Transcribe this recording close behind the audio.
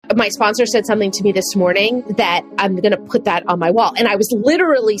My sponsor said something to me this morning that I'm going to put that on my wall. And I was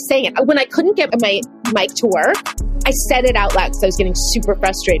literally saying it. When I couldn't get my mic to work, I said it out loud because I was getting super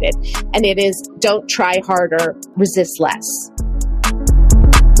frustrated. And it is, don't try harder, resist less.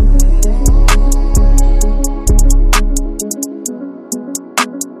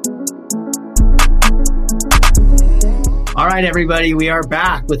 All right, everybody, we are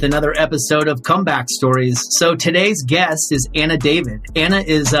back with another episode of Comeback Stories. So today's guest is Anna David. Anna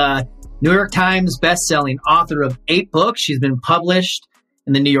is a New York Times bestselling author of 8 books. She's been published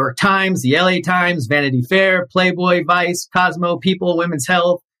in the New York Times, the LA Times, Vanity Fair, Playboy, Vice, Cosmo, People, Women's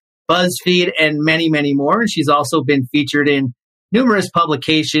Health, BuzzFeed, and many, many more. And she's also been featured in numerous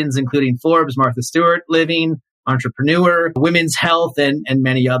publications, including Forbes, Martha Stewart, Living, Entrepreneur, Women's Health, and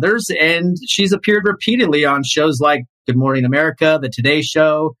many others. And she's appeared repeatedly on shows like Good Morning America, The Today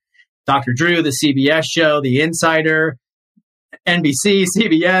Show, Dr. Drew, The CBS Show, The Insider, NBC,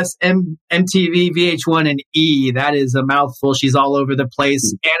 CBS, MTV, VH1, and E. That is a mouthful. She's all over the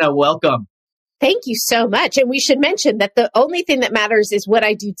place. Anna, welcome. Thank you so much. And we should mention that the only thing that matters is what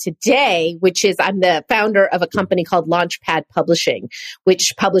I do today, which is I'm the founder of a company called Launchpad Publishing,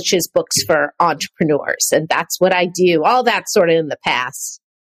 which publishes books for entrepreneurs. And that's what I do. All that sort of in the past.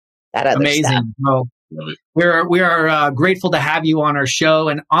 That other Amazing. stuff. Well, we are grateful to have you on our show.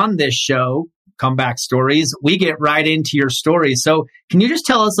 And on this show, Comeback Stories, we get right into your story. So can you just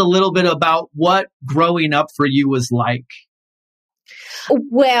tell us a little bit about what growing up for you was like?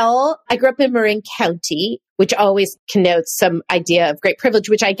 Well, I grew up in Marin County, which always connotes some idea of great privilege,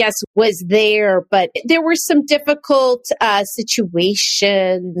 which I guess was there, but there were some difficult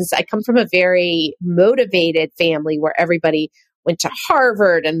situations. I come from a very motivated family where everybody went to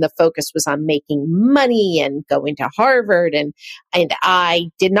Harvard and the focus was on making money and going to Harvard. And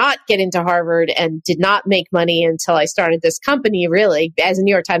I did not get into Harvard and did not make money until I started this company, really. As a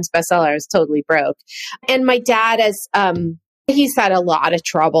New York Times bestseller, I was totally broke. And my dad, he's had a lot of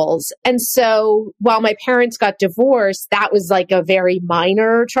troubles. And so while my parents got divorced, that was like a very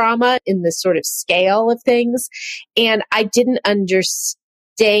minor trauma in the sort of scale of things. And I didn't understand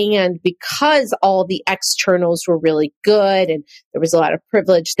because all the externals were really good and there was a lot of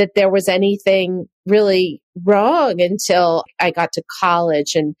privilege that there was anything really wrong until I got to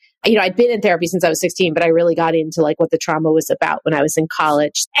college. And, I'd been in therapy since I was 16, but I really got into like what the trauma was about when I was in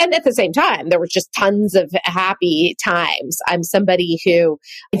college. And at the same time, there were just tons of happy times. I'm somebody who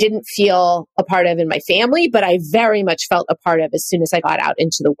I didn't feel a part of in my family, but I very much felt a part of as soon as I got out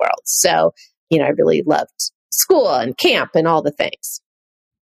into the world. So, I really loved school and camp and all the things.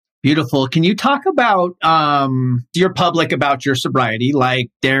 Beautiful. Can you talk about your public about your sobriety, like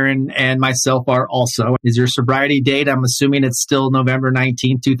Darren and myself are also? Is your sobriety date, I'm assuming it's still November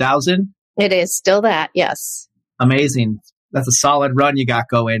 19, 2000? It is still that, yes. Amazing. That's a solid run you got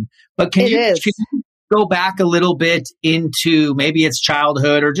going. But can you go back a little bit into maybe it's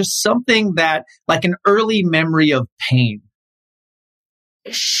childhood or just something that, like an early memory of pain?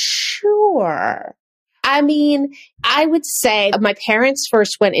 Sure. I would say my parents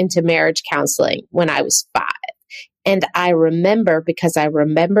first went into marriage counseling when I was 5. And I remember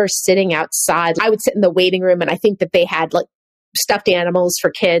sitting outside. I would sit in the waiting room and I think that they had like stuffed animals for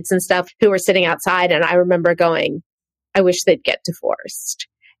kids and stuff who were sitting outside. And I remember going, I wish they'd get divorced.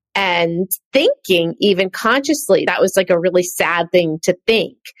 And thinking even consciously, that was like a really sad thing to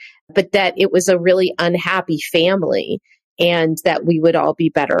think, but that it was a really unhappy family and that we would all be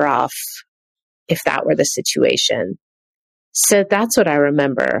better off if that were the situation. So that's what I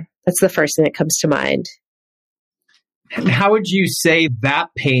remember. That's the first thing that comes to mind. And how would you say that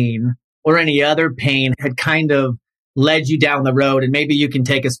pain or any other pain had kind of led you down the road? And maybe you can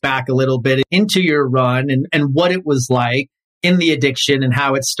take us back a little bit into your run and what it was like in the addiction and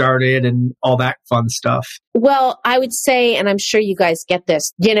how it started and all that fun stuff. Well, I would say, and I'm sure you guys get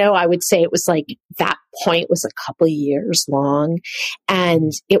this, I would say it was like that point was a couple of years long.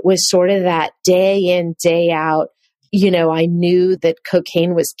 And it was sort of that day in, day out. I knew that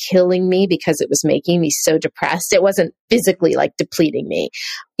cocaine was killing me because it was making me so depressed. It wasn't physically like depleting me.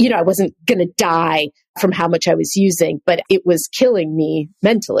 I wasn't going to die from how much I was using, but it was killing me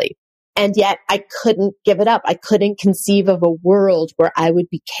mentally. And yet I couldn't give it up. I couldn't conceive of a world where I would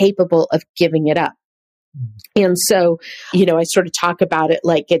be capable of giving it up. And so, I sort of talk about it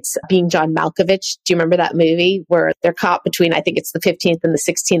like it's being John Malkovich. Do you remember that movie where they're caught between, I think it's the 15th and the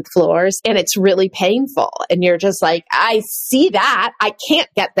 16th floors, and it's really painful. And you're just like, I see that. I can't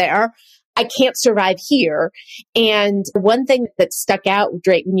get there. I can't survive here. And one thing that stuck out,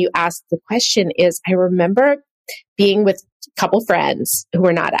 Drake, when you asked the question is I remember being with a couple friends who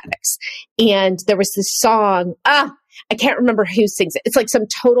were not addicts. And there was this song, I can't remember who sings it. It's like some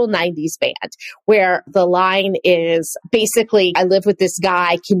total 90s band where the line is basically, I live with this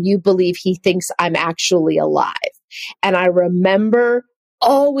guy. Can you believe he thinks I'm actually alive? And I remember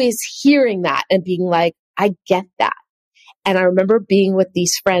always hearing that and being like, I get that. And I remember being with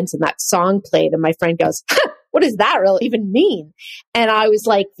these friends and that song played and my friend goes, what does that really even mean? And I was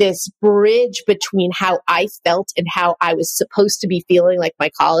like this bridge between how I felt and how I was supposed to be feeling like my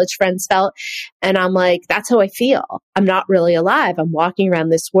college friends felt. And I'm like, that's how I feel. I'm not really alive. I'm walking around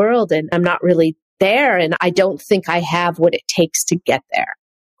this world and I'm not really there. And I don't think I have what it takes to get there.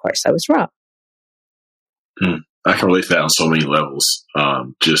 Of course, I was wrong. I can relate to that on so many levels.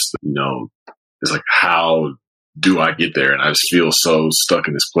 It's like, how do I get there? And I just feel so stuck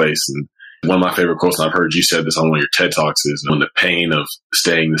in this place. And one of my favorite quotes, and I've heard you said this on one of your TED Talks, is when the pain of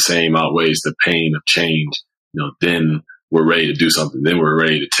staying the same outweighs the pain of change, then we're ready to do something. Then we're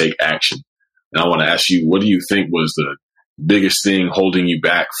ready to take action. And I want to ask you, what do you think was the biggest thing holding you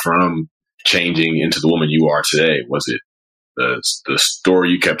back from changing into the woman you are today? Was it the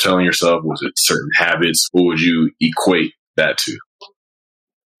story you kept telling yourself? Was it certain habits? What would you equate that to?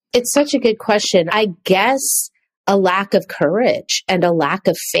 It's such a good question. I guess a lack of courage and a lack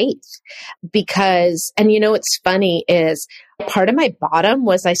of faith because, and what's funny is part of my bottom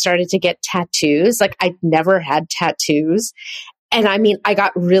was I started to get tattoos. Like I'd never had tattoos. And I mean, I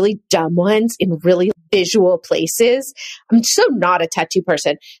got really dumb ones in really visual places. I'm so not a tattoo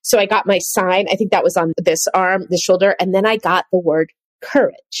person. So I got my sign. I think that was on this arm, the shoulder. And then I got the word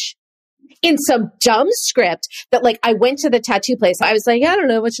courage in some dumb script that like I went to the tattoo place. I was like, I don't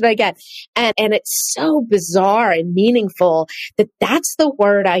know, what should I get? And it's so bizarre and meaningful that that's the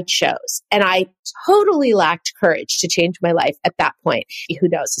word I chose. And I totally lacked courage to change my life at that point. Who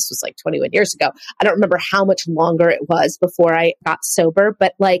knows? This was like 21 years ago. I don't remember how much longer it was before I got sober,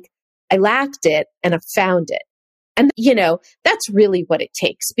 but like I lacked it and I found it. And, that's really what it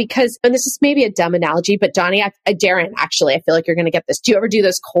takes because, and this is maybe a dumb analogy, but Donnie, Darren, actually, I feel like you're going to get this. Do you ever do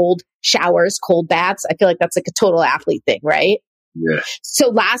those cold showers, cold baths? I feel like that's like a total athlete thing, right? Yeah. So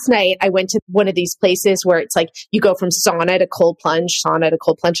last night I went to one of these places where it's like you go from sauna to cold plunge.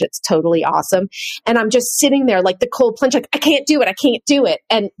 It's totally awesome. And I'm just sitting there like the cold plunge, like I can't do it.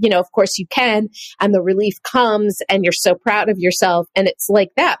 And, of course you can. And the relief comes and you're so proud of yourself. And it's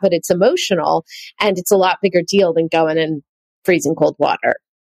like that, but it's emotional and it's a lot bigger deal than going in freezing cold water.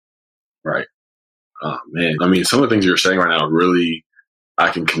 Right. Oh, man. I mean, some of the things you're saying right now really I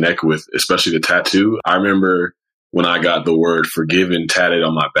can connect with, especially the tattoo. I remember when I got the word forgiven tatted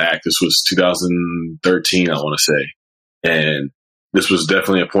on my back. This was 2013, I want to say. And this was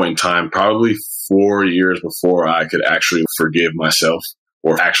definitely a point in time, probably 4 years before I could actually forgive myself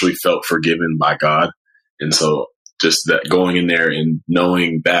or actually felt forgiven by God. And so just that going in there and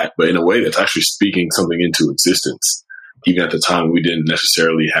knowing that, but in a way that's actually speaking something into existence. Even at the time, we didn't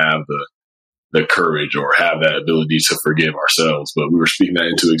necessarily have the courage or have that ability to forgive ourselves, but we were speaking that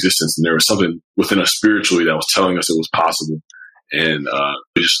into existence. And there was something within us spiritually that was telling us it was possible. And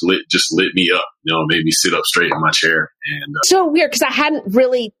it just lit me up, made me sit up straight in my chair. And so weird because I hadn't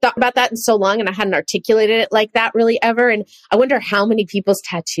really thought about that in so long and I hadn't articulated it like that really ever. And I wonder how many people's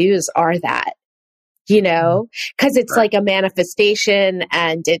tattoos are that, because it's like a manifestation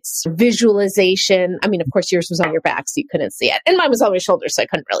and it's visualization. I mean, of course, yours was on your back, so you couldn't see it. And mine was on my shoulder, so I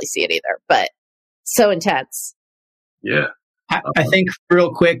couldn't really see it either. But so intense. Yeah. I think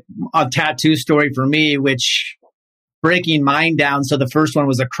real quick, a tattoo story for me, which breaking mine down. So the first one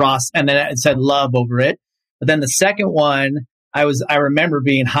was a cross and then it said love over it. But then the second one, I remember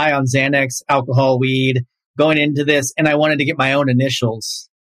being high on Xanax, alcohol, weed, going into this, and I wanted to get my own initials.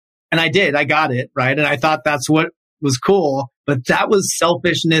 And I did. I got it, right? And I thought that's what was cool. But that was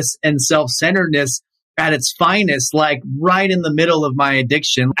selfishness and self-centeredness at its finest, like right in the middle of my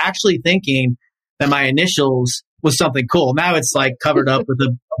addiction, actually thinking that my initials was something cool. Now it's like covered up with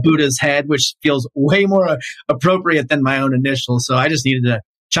a Buddha's head, which feels way more appropriate than my own initials. So I just needed to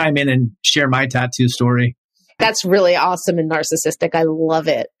chime in and share my tattoo story. That's really awesome and narcissistic. I love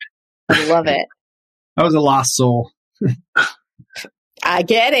it. I was a lost soul. I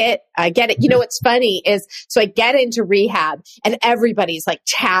get it. You know, what's funny is, so I get into rehab and everybody's like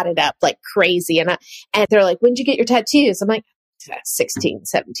chatted up like crazy. And they're like, when did you get your tattoos? I'm like, 16,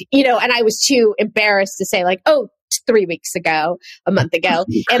 17, and I was too embarrassed to say like, 3 weeks ago, a month ago.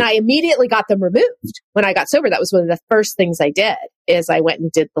 And I immediately got them removed when I got sober. That was one of the first things I did is I went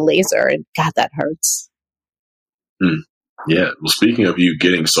and did the laser, and God, that hurts. Yeah. Well, speaking of you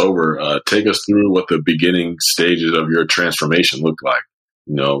getting sober, take us through what the beginning stages of your transformation look like.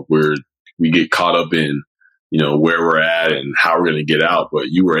 Where we get caught up in, where we're at and how we're going to get out, but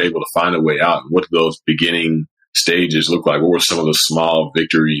you were able to find a way out. And what do those beginning stages look like? What were some of the small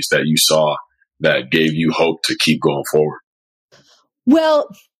victories that you saw that gave you hope to keep going forward? Well,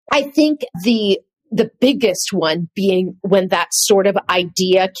 I think the biggest one being when that sort of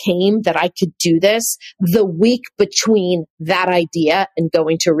idea came that I could do this, the week between that idea and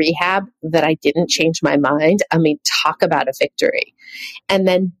going to rehab, that I didn't change my mind. I mean, talk about a victory. And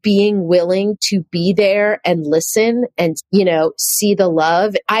then being willing to be there and listen and, see the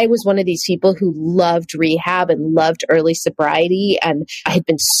love. I was one of these people who loved rehab and loved early sobriety. And I had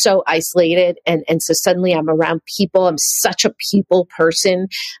been so isolated. And so suddenly I'm around people. I'm such a people person,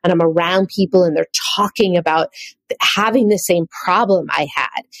 and I'm around people and they're talking about having the same problem I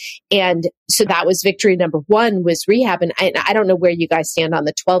had. And so that was victory number one, was rehab. And I don't know where you guys stand on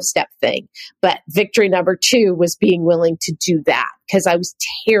the 12-step thing, but victory number two was being willing to do that, because I was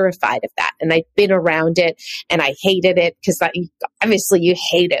terrified of that. And I'd been around it and I hated it, because obviously you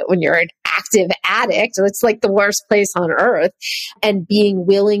hate it when you're an active addict. It's like the worst place on earth. And being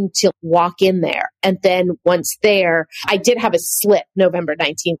willing to walk in there. And then once there, I did have a slip November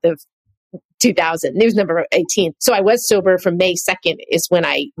 19th of 2000, news number 18. So I was sober from May 2nd is when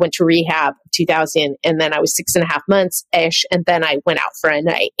I went to rehab 2000. And then I was 6.5 months ish. And then I went out for a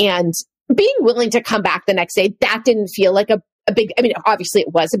night. And being willing to come back the next day, that didn't feel like a big, obviously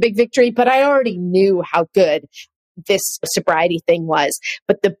it was a big victory, but I already knew how good this sobriety thing was.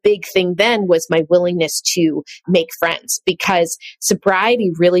 But the big thing then was my willingness to make friends, because sobriety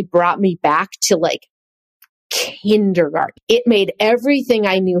really brought me back to like kindergarten. It made everything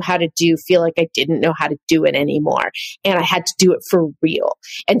I knew how to do feel like I didn't know how to do it anymore. And I had to do it for real.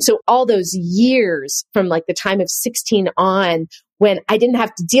 And so all those years from like the time of 16 on, when I didn't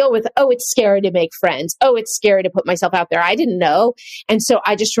have to deal with, it's scary to make friends. It's scary to put myself out there. I didn't know. And so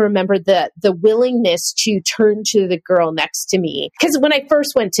I just remember the willingness to turn to the girl next to me. Because when I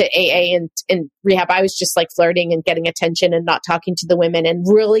first went to AA and rehab, I was just like flirting and getting attention and not talking to the women, and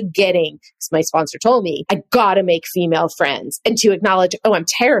really getting, because my sponsor told me, I got to make female friends, and to acknowledge, I'm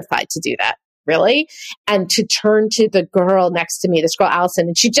terrified to do that. Really? And to turn to the girl next to me, this girl, Allison,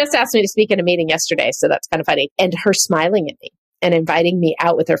 and she just asked me to speak in a meeting yesterday. So that's kind of funny. And her smiling at me and inviting me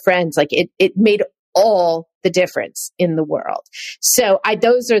out with her friends, like it made all the difference in the world. So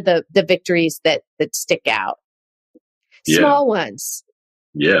those are the victories that stick out. Yeah. Small ones.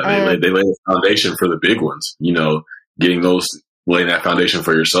 Yeah, they lay the foundation for the big ones. Laying that foundation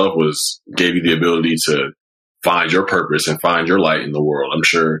for yourself gave you the ability to find your purpose and find your light in the world. I'm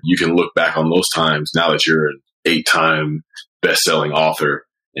sure you can look back on those times now that you're an 8-time best-selling author,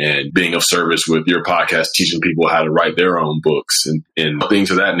 and being of service with your podcast, teaching people how to write their own books and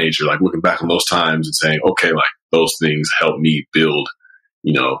things of that nature, like looking back on those times and saying, okay, like those things helped me build,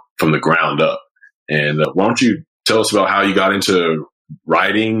 from the ground up. And why don't you tell us about how you got into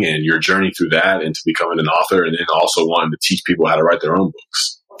writing and your journey through that into becoming an author, and then also wanting to teach people how to write their own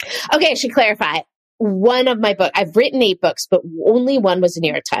books? Okay, I should clarify. One of my books, I've written 8 books, but only one was a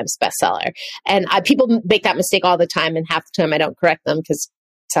New York Times bestseller. And people make that mistake all the time, and half the time I don't correct them because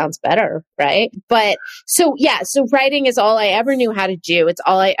sounds better, right? But so writing is all I ever knew how to do. It's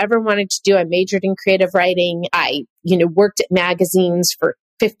all I ever wanted to do. I majored in creative writing. I, worked at magazines for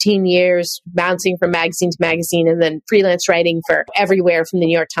 15 years, bouncing from magazine to magazine, and then freelance writing for everywhere from the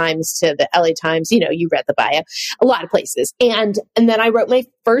New York Times to the LA Times. You read the bio, a lot of places. And then I wrote my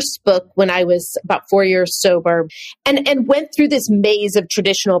first book when I was about 4 years sober, and went through this maze of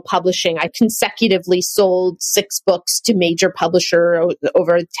traditional publishing. I consecutively sold 6 books to major publisher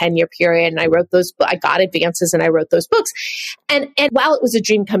over a 10-year period. And I wrote those, I got advances and I wrote those books. And while it was a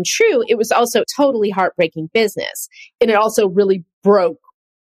dream come true, it was also totally heartbreaking business. And it also really broke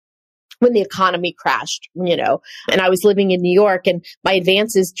when the economy crashed, and I was living in New York, and my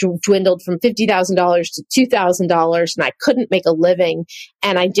advances dwindled from $50,000 to $2,000, and I couldn't make a living,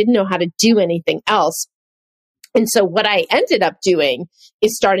 and I didn't know how to do anything else. And so what I ended up doing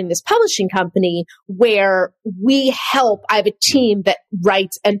is starting this publishing company where I have a team that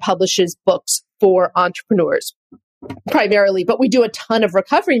writes and publishes books for entrepreneurs primarily, but we do a ton of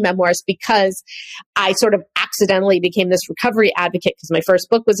recovery memoirs, because I sort of accidentally became this recovery advocate, because my first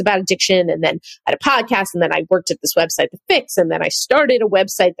book was about addiction, and then I had a podcast, and then I worked at this website, The Fix, and then I started a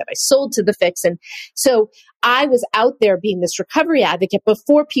website that I sold to The Fix. And so I was out there being this recovery advocate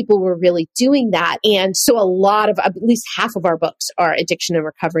before people were really doing that. And so a lot of, at least half of our books are addiction and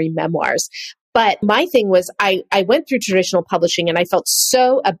recovery memoirs. But my thing was I went through traditional publishing, and I felt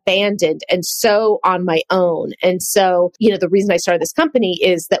so abandoned and so on my own. And so, the reason I started this company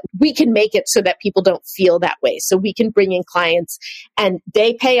is that we can make it so that people don't feel that way. So we can bring in clients and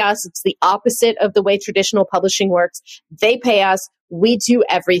they pay us. It's the opposite of the way traditional publishing works. They pay us. we do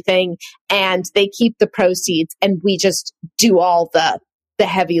everything and they keep the proceeds and we just do all the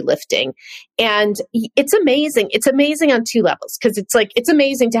heavy lifting. And it's amazing. It's amazing on two levels because it's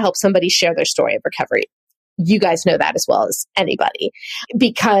amazing to help somebody share their story of recovery. You guys know that as well as anybody,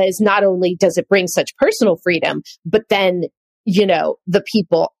 because not only does it bring such personal freedom, but then, the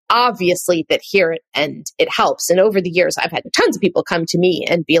people obviously that hear it and it helps. And over the years, I've had tons of people come to me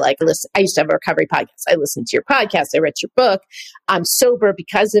and be like, listen, I used to have a recovery podcast. I listened to your podcast. I read your book. I'm sober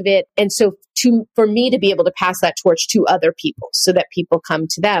because of it. And so for me to be able to pass that torch to other people so that people come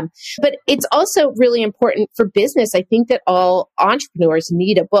to them. But it's also really important for business. I think that all entrepreneurs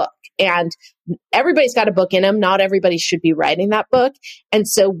need a book and everybody's got a book in them. Not everybody should be writing that book. And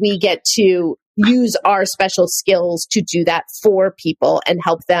so we get to use our special skills to do that for people and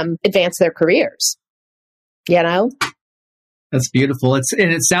help them advance their careers. That's beautiful. And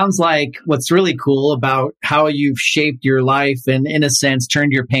it sounds like what's really cool about how you've shaped your life and in a sense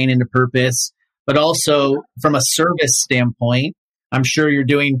turned your pain into purpose, but also from a service standpoint, I'm sure you're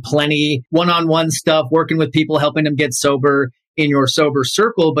doing plenty one-on-one stuff, working with people, helping them get sober in your sober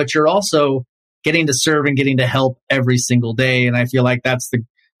circle, but you're also getting to serve and getting to help every single day. And I feel like that's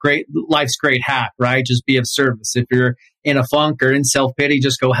life's great hack, right? Just be of service. If you're in a funk or in self-pity,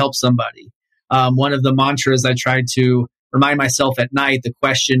 just go help somebody. One of the mantras I tried to remind myself at night, the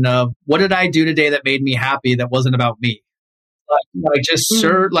question of what did I do today that made me happy that wasn't about me? Like just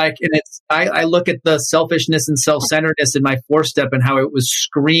serve, and it's, I look at the selfishness and self-centeredness in my 4-step and how it was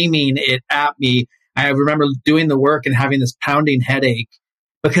screaming it at me. I remember doing the work and having this pounding headache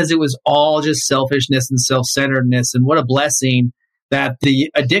because it was all just selfishness and self-centeredness. And what a blessing that the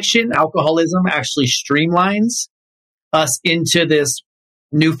addiction, alcoholism actually streamlines us into this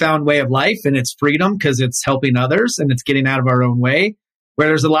newfound way of life and it's freedom because it's helping others and it's getting out of our own way. Where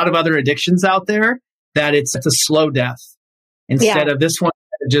there's a lot of other addictions out there that it's a slow death instead of this one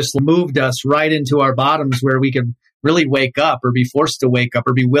that just moved us right into our bottoms where we could really wake up or be forced to wake up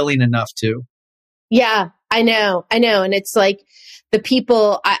or be willing enough to. Yeah, I know. And it's like the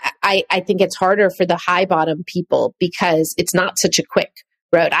people, I think it's harder for the high bottom people because it's not such a quick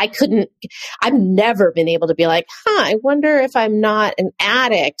road. I've never been able to be like, I wonder if I'm not an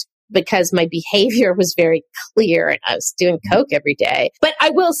addict because my behavior was very clear and I was doing coke every day. But I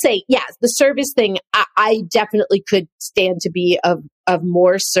will say, yes, the service thing, I definitely could stand to be of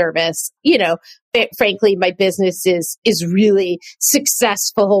more service. Frankly, my business is really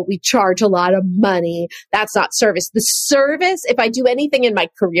successful. We charge a lot of money. That's not service. The service, if I do anything in my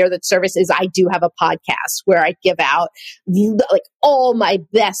career that service is, I do have a podcast where I give out like all my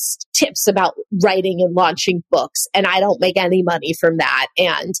best tips about writing and launching books. And I don't make any money from that.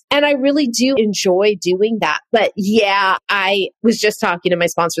 And I really do enjoy doing that. But yeah, I was just talking to my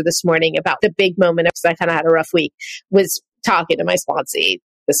sponsor this morning about the big moment because I kind of had a rough week, was talking to my sponsee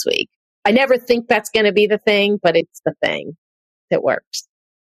this week. I never think that's going to be the thing, but it's the thing that works.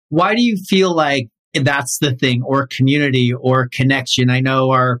 Why do you feel like that's the thing, or community or connection? I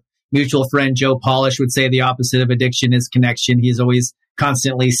know our mutual friend Joe Polish would say the opposite of addiction is connection. He's always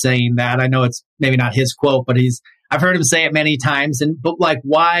constantly saying that. I know it's maybe not his quote, but I've heard him say it many times. But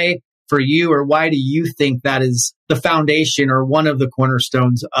why for you, or why do you think that is the foundation or one of the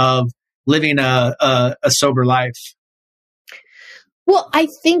cornerstones of living a sober life? Well, I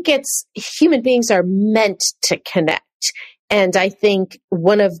think it's human beings are meant to connect. And I think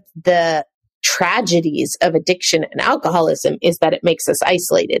one of the tragedies of addiction and alcoholism is that it makes us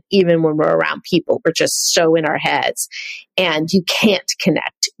isolated. Even when we're around people, we're just so in our heads and you can't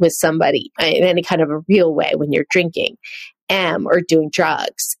connect with somebody in any kind of a real way when you're drinking or doing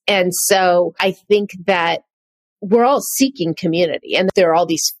drugs. And so I think that we're all seeking community, and there are all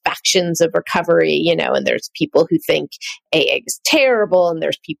these factions of recovery, and there's people who think AA is terrible, and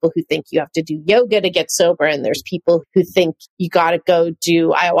there's people who think you have to do yoga to get sober, and there's people who think you got to go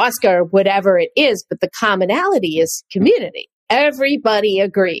do ayahuasca or whatever it is. But the commonality is community. Everybody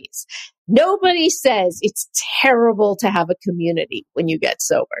agrees. Nobody says it's terrible to have a community when you get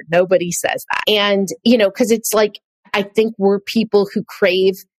sober. Nobody says that. And, because it's like, I think we're people who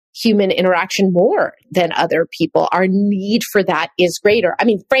crave human interaction more than other people. Our need for that is greater. I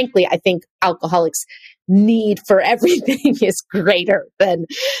mean, frankly, I think alcoholics' need for everything is greater than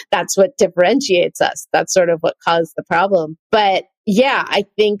that's what differentiates us. That's sort of what caused the problem. But yeah, I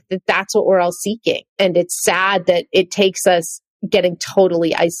think that that's what we're all seeking. And it's sad that it takes us getting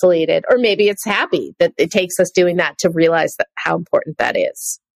totally isolated, or maybe it's happy that it takes us doing that to realize that how important that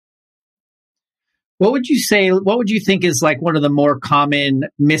is. What would you think is like one of the more common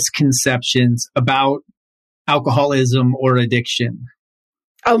misconceptions about alcoholism or addiction?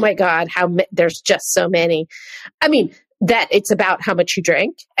 Oh my God, there's just so many. I mean, that it's about how much you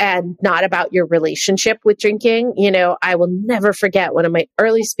drink and not about your relationship with drinking. You know, I will never forget one of my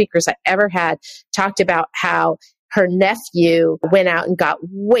early speakers I ever had talked about how her nephew went out and got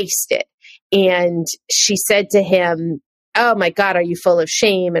wasted. And she said to him, "Oh my God, are you full of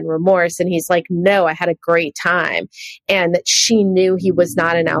shame and remorse?" And he's like, "No, I had a great time." And she knew he was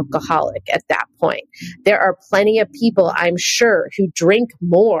not an alcoholic at that point. There are plenty of people, I'm sure, who drink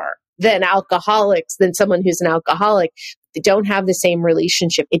more than alcoholics, than someone who's an alcoholic. They don't have the same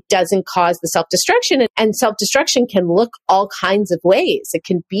relationship. It doesn't cause the self-destruction, and self-destruction can look all kinds of ways. It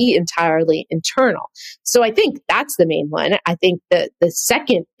can be entirely internal. So I think that's the main one. I think the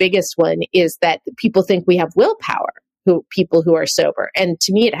second biggest one is that people think we have willpower. People who are sober. And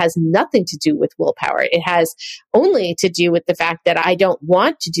to me, it has nothing to do with willpower. It has only to do with the fact that I don't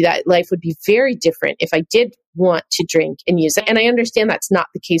want to do that. Life would be very different if I did want to drink and use it. And I understand that's not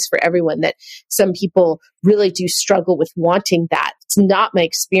the case for everyone, that some people really do struggle with wanting that. It's not my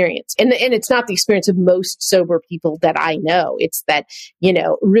experience. And it's not the experience of most sober people that I know. It's that, you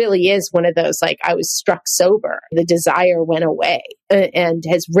know, really is one of those, like, I was struck sober. The desire went away and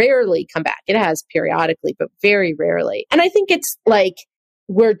has rarely come back. It has periodically, but very rarely. And I think it's like,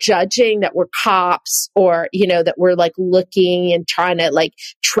 we're judging that we're cops, or, you know, that we're like looking and trying to like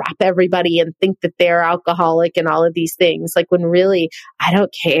trap everybody and think that they're alcoholic and all of these things. Like, when really, I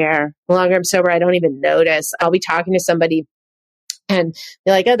don't care. The longer I'm sober, I don't even notice. I'll be talking to somebody and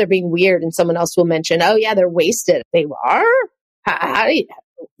they're like, "Oh, they're being weird." And someone else will mention, "Oh yeah, they're wasted." They are? How do you,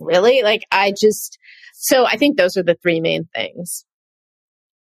 really? Like, so I think those are the three main things.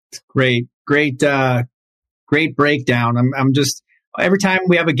 Great breakdown. I'm just, every time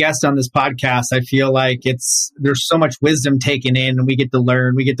we have a guest on this podcast, I feel like there's so much wisdom taken in, and we get to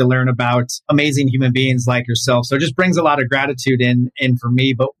learn about amazing human beings like yourself. So it just brings a lot of gratitude in for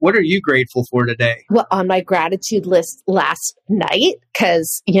me. But what are you grateful for today? Well, on my gratitude list last night,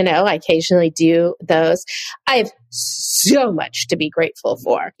 because, you know, I occasionally do those, I have so much to be grateful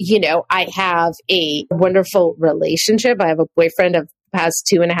for. You know, I have a wonderful relationship. I have a boyfriend of past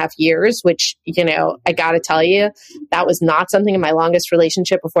 2.5 years, which, you know, I got to tell you, that was not something in my longest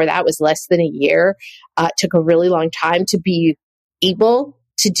relationship before that was less than a year. It took a really long time to be able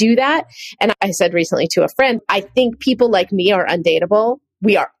to do that. And I said recently to a friend, I think people like me are undateable.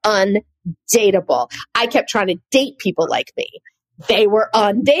 We are undateable. I kept trying to date people like me. They were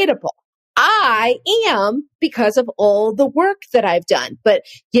undateable. I am, because of all the work that I've done. But,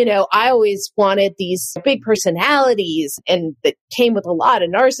 you know, I always wanted these big personalities, and that came with a lot of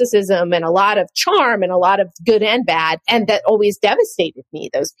narcissism and a lot of charm and a lot of good and bad. And that always devastated me,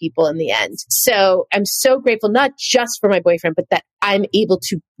 those people, in the end. So I'm so grateful, not just for my boyfriend, but that I'm able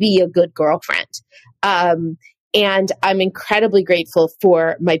to be a good girlfriend. And I'm incredibly grateful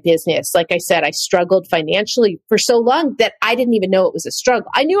for my business. Like I said, I struggled financially for so long that I didn't even know it was a struggle.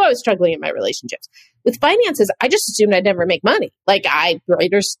 I knew I was struggling in my relationships. With finances, I just assumed I'd never make money. Like,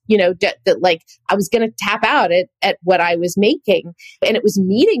 you know, like I was going to tap out at what I was making. And it was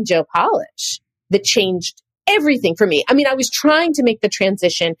meeting Joe Polish that changed everything for me. I mean, I was trying to make the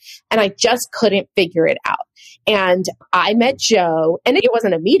transition and I just couldn't figure it out. And I met Joe, and it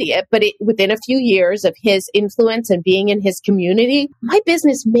wasn't immediate, but within a few years of his influence and being in his community, my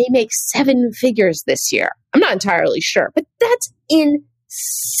business may make 7 figures this year. I'm not entirely sure, but that's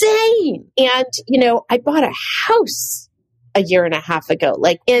insane. And, you know, I bought a house a year and a half ago.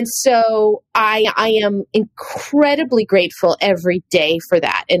 And so I am incredibly grateful every day for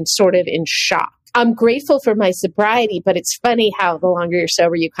that, and sort of in shock. I'm grateful for my sobriety, but it's funny how the longer you're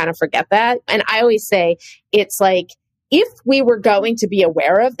sober, you kind of forget that. And I always say, it's like, if we were going to be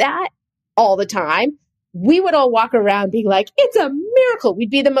aware of that all the time, we would all walk around being like, it's a miracle. We'd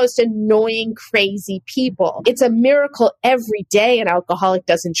be the most annoying, crazy people. It's a miracle every day an alcoholic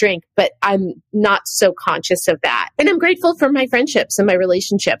doesn't drink, but I'm not so conscious of that. And I'm grateful for my friendships and my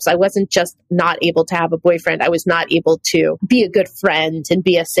relationships. I wasn't just not able to have a boyfriend. I was not able to be a good friend and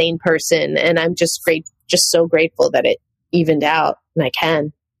be a sane person. And I'm just so grateful that it evened out, and I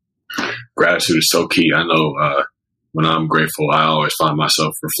can. Gratitude is so key. I know when I'm grateful, I always find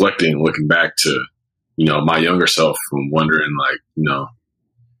myself reflecting, looking back to, you know, my younger self, and wondering, like, you know,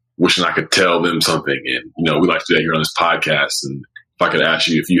 wishing I could tell them something. And, you know, we like to do that here on this podcast. And if I could ask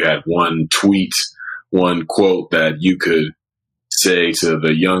you if you had one tweet, one quote that you could say to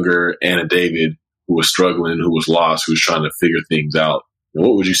the younger Anna David, who was struggling, who was lost, who was trying to figure things out,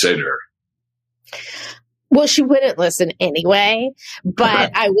 what would you say to her? Well, she wouldn't listen anyway,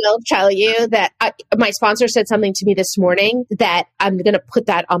 but I will tell you that my sponsor said something to me this morning that I'm going to put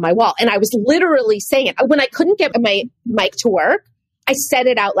that on my wall. And I was literally saying it. When I couldn't get my mic to work, I said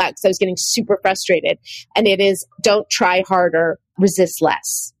it out loud because I was getting super frustrated. And it is, don't try harder, resist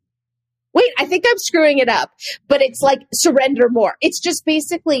less. Wait, I think I'm screwing it up, but it's like surrender more. It's just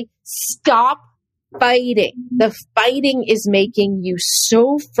basically stop fighting. The fighting is making you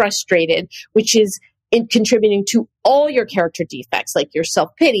so frustrated, which is contributing to all your character defects, like your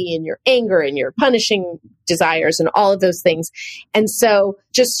self-pity and your anger and your punishing desires and all of those things. And so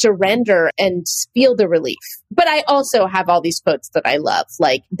just surrender and feel the relief. But I also have all these quotes that I love,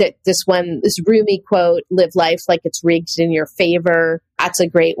 like this Rumi quote, live life like it's rigged in your favor. That's a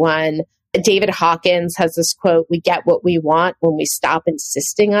great one. David Hawkins has this quote, we get what we want when we stop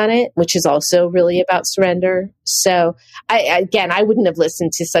insisting on it, which is also really about surrender. So I wouldn't have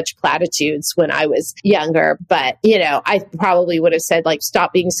listened to such platitudes when I was younger, but I probably would have said, like,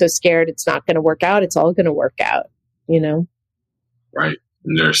 stop being so scared. It's not going to work out. It's all going to work out, Right.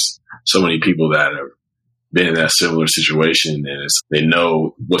 And there's so many people that have been in that similar situation, and they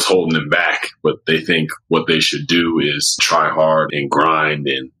know what's holding them back, but they think what they should do is try hard and grind,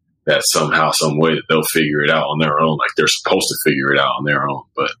 and that somehow, some way that they'll figure it out on their own, like they're supposed to figure it out on their own.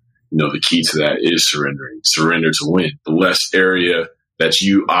 But, the key to that is surrender to win. The less area that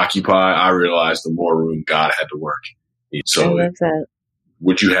you occupy, I realized the more room God had to work. And so I love that.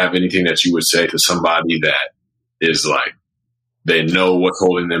 Would you have anything that you would say to somebody that is like, they know what's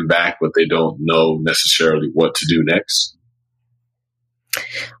holding them back, but they don't know necessarily what to do next?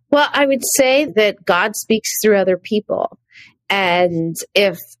 Well, I would say that God speaks through other people. And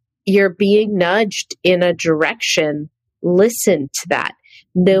if you're being nudged in a direction, listen to that,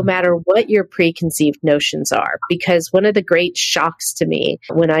 no matter what your preconceived notions are. Because one of the great shocks to me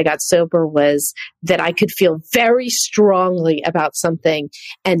when I got sober was that I could feel very strongly about something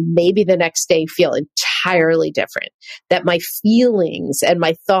and maybe the next day feel entirely different. That my feelings and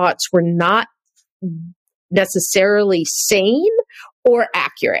my thoughts were not necessarily sane or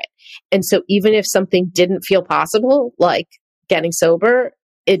accurate. And so even if something didn't feel possible, like getting sober,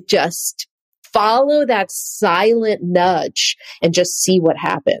 it just follow that silent nudge and just see what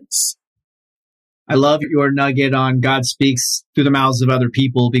happens. I love your nugget on God speaks through the mouths of other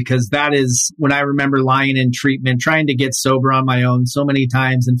people, because that is when I remember lying in treatment, trying to get sober on my own so many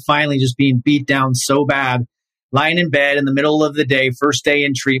times, and finally just being beat down so bad, lying in bed in the middle of the day, first day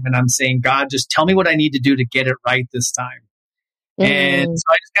in treatment. I'm saying, God, just tell me what I need to do to get it right this time. And so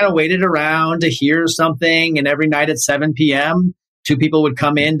I just kind of waited around to hear something. And every night at 7 p.m., 2 people would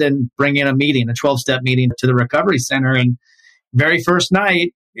come in and bring in a meeting, a 12-step meeting to the recovery center. And very first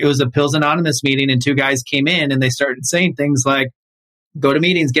night, it was a Pills Anonymous meeting, and 2 guys came in and they started saying things like, go to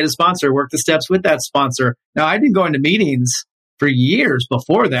meetings, get a sponsor, work the steps with that sponsor. Now, I'd been going to meetings for years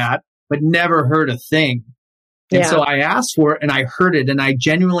before that, but never heard a thing. And so I asked for it and I heard it. And I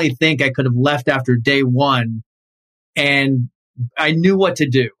genuinely think I could have left after day 1 and I knew what to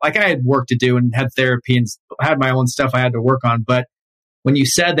do. Like, I had work to do and had therapy and had my own stuff I had to work on. But when you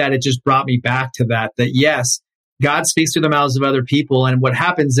said that, it just brought me back to that yes, God speaks through the mouths of other people. And what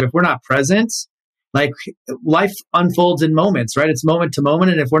happens if we're not present, like, life unfolds in moments, right? It's moment to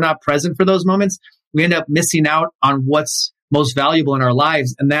moment. And if we're not present for those moments, we end up missing out on what's most valuable in our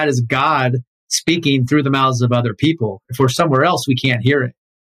lives. And that is God speaking through the mouths of other people. If we're somewhere else, we can't hear it.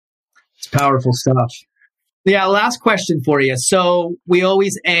 It's powerful stuff. Yeah, last question for you. So we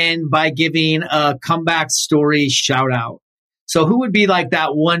always end by giving a comeback story shout out. So who would be like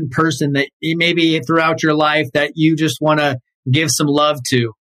that one person that maybe throughout your life that you just want to give some love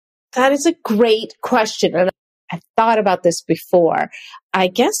to? That is a great question. And I've thought about this before. I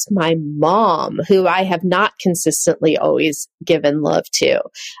guess my mom, who I have not consistently always given love to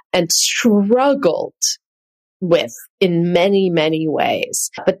and struggled with in many, many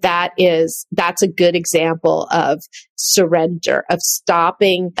ways. But that's a good example of surrender, of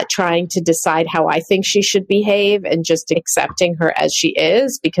stopping trying to decide how I think she should behave and just accepting her as she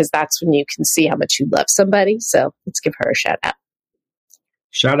is, because that's when you can see how much you love somebody. So let's give her a shout out.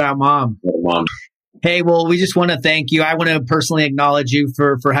 Shout out, Mom. Mom. Hey, well, we just want to thank you. I want to personally acknowledge you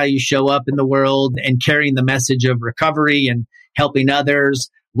for how you show up in the world and carrying the message of recovery and helping others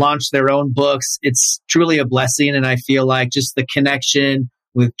launch their own books. It's truly a blessing. And I feel like just the connection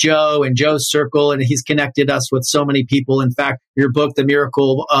with Joe and Joe's circle, and he's connected us with so many people. In fact, your book, The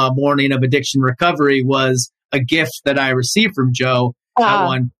Miracle Morning of Addiction Recovery, was a gift that I received from Joe. That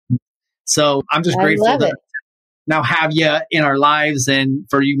one. So I'm just grateful to now have you in our lives and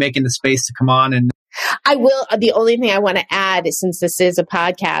for you making the space to come on. And I will. The only thing I want to add, since this is a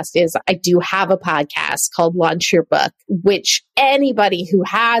podcast, is I do have a podcast called Launch Your Book, which anybody who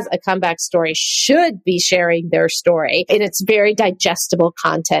has a comeback story should be sharing their story. And it's very digestible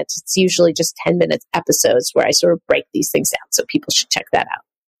content. It's usually just 10-minute episodes where I sort of break these things down. So people should check that out.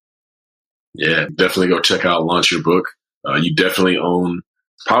 Yeah, definitely go check out Launch Your Book. You definitely own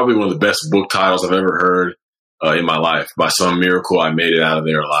probably one of the best book titles I've ever heard in my life. By some miracle, I made it out of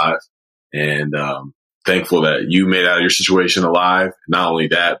there alive. And thankful that you made it out of your situation alive. Not only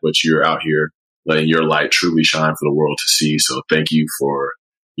that, but you're out here letting your light truly shine for the world to see. So thank you for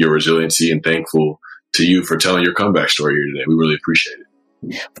your resiliency, and thankful to you for telling your comeback story here today. We really appreciate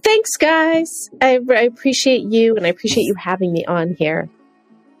it. Thanks, guys. I appreciate you, and I appreciate you having me on here.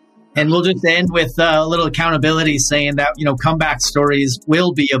 And we'll just end with a little accountability, saying that, Comeback Stories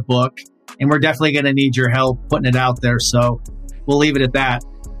will be a book, and we're definitely going to need your help putting it out there. So we'll leave it at that.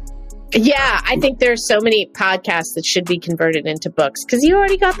 Yeah, I think there's so many podcasts that should be converted into books because you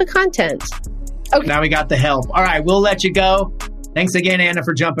already got the content. Okay. Now we got the help. All right, we'll let you go. Thanks again, Anna,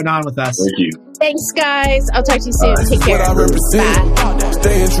 for jumping on with us. Thank you. Thanks, guys. I'll talk to you soon. Take care. Bye.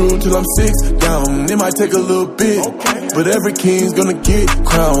 Staying true till I'm 6 down. It might take a little bit, but every king's gonna get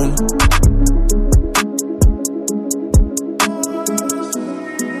crowned.